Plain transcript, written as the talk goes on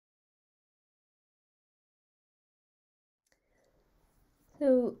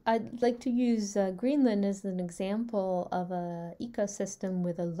So I'd like to use Greenland as an example of an ecosystem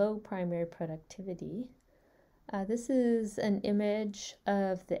with a low primary productivity. This is an image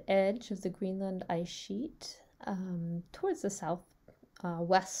of the edge of the Greenland ice sheet towards the south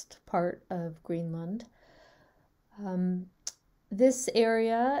west part of Greenland. This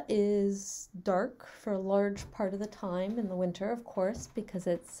area is dark for a large part of the time in the winter, of course, because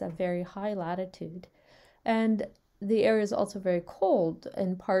it's a very high latitude. And the area is also very cold,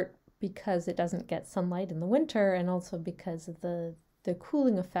 in part because it doesn't get sunlight in the winter and also because of the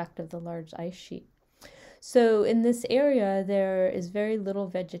cooling effect of the large ice sheet. So in this area, there is very little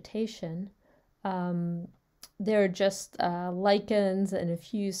vegetation. There are just lichens and a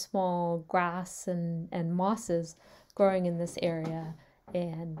few small grass and mosses growing in this area.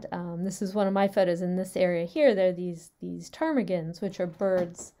 And this is one of my photos. In this area here, there are these ptarmigans, which are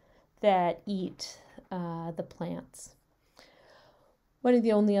birds that eat the plants. One of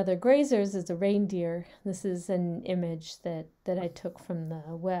the only other grazers is a reindeer. This is an image that I took from the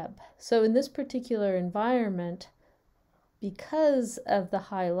web. So in this particular environment, because of the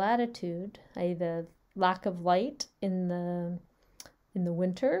high latitude, the lack of light in the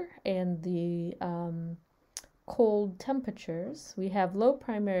winter and the cold temperatures, we have low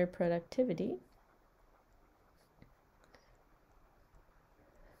primary productivity.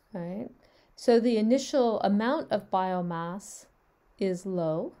 All right. So the initial amount of biomass is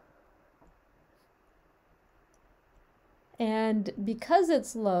low. And because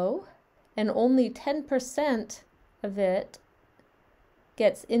it's low and only 10% of it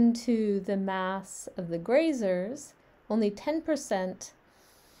gets into the mass of the grazers, only 10%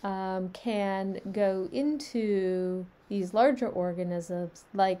 can go into these larger organisms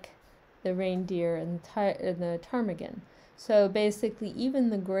like the reindeer and the ptarmigan. So basically,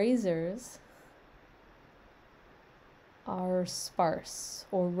 even the grazers are sparse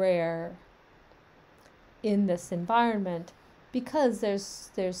or rare in this environment because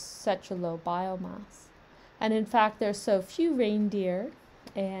there's such a low biomass. And in fact, there's so few reindeer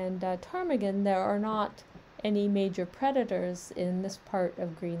and ptarmigan, there are not any major predators in this part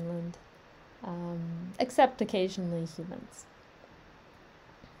of Greenland, except occasionally humans.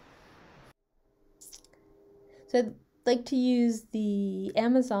 So I'd like to use the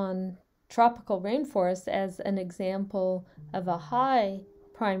Amazon tropical rainforest as an example of a high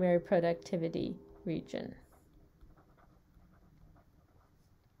primary productivity region.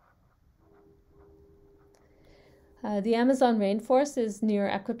 The Amazon rainforest is near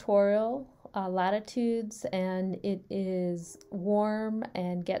equatorial latitudes, and it is warm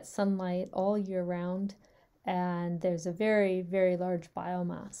and gets sunlight all year round, and there's a very, very large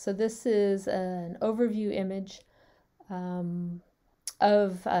biomass. So this is an overview image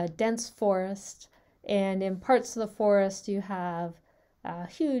of a dense forest, and in parts of the forest you have a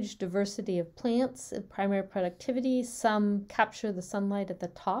huge diversity of plants and primary productivity. Some capture the sunlight at the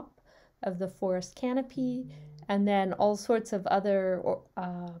top of the forest canopy, and then all sorts of other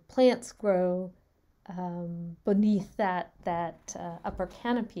plants grow beneath that upper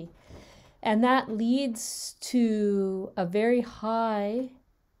canopy. And that leads to a very high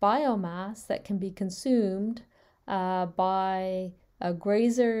biomass that can be consumed by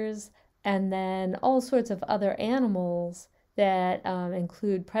grazers, and then all sorts of other animals that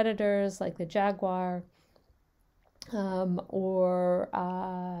include predators like the jaguar, or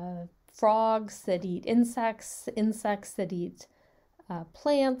frogs that eat insects, insects that eat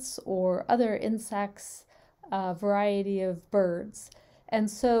plants, or other insects, a variety of birds. And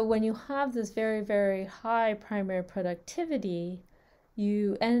so when you have this very, very high primary productivity,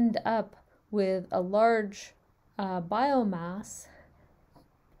 you end up with a large biomass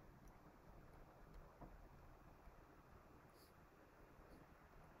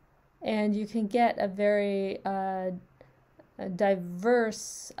and you can get a very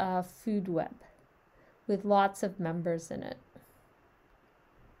diverse food web with lots of members in it.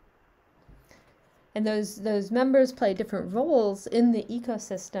 And those members play different roles in the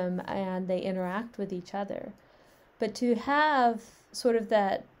ecosystem, and they interact with each other. But to have sort of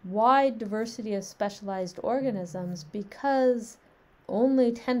that wide diversity of specialized organisms, because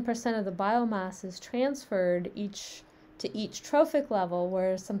only 10% of the biomass is transferred to each trophic level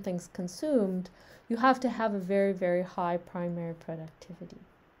where something's consumed, you have to have a very, very high primary productivity.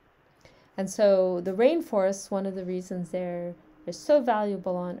 And so the rainforests, one of the reasons they're so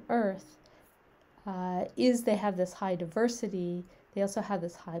valuable on Earth, is they have this high diversity. They also have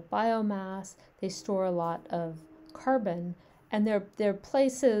this high biomass. They store a lot of carbon, and they're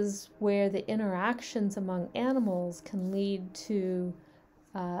places where the interactions among animals can lead to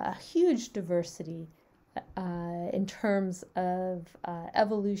a huge diversity in terms of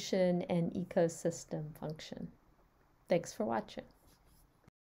evolution and ecosystem function. Thanks for watching.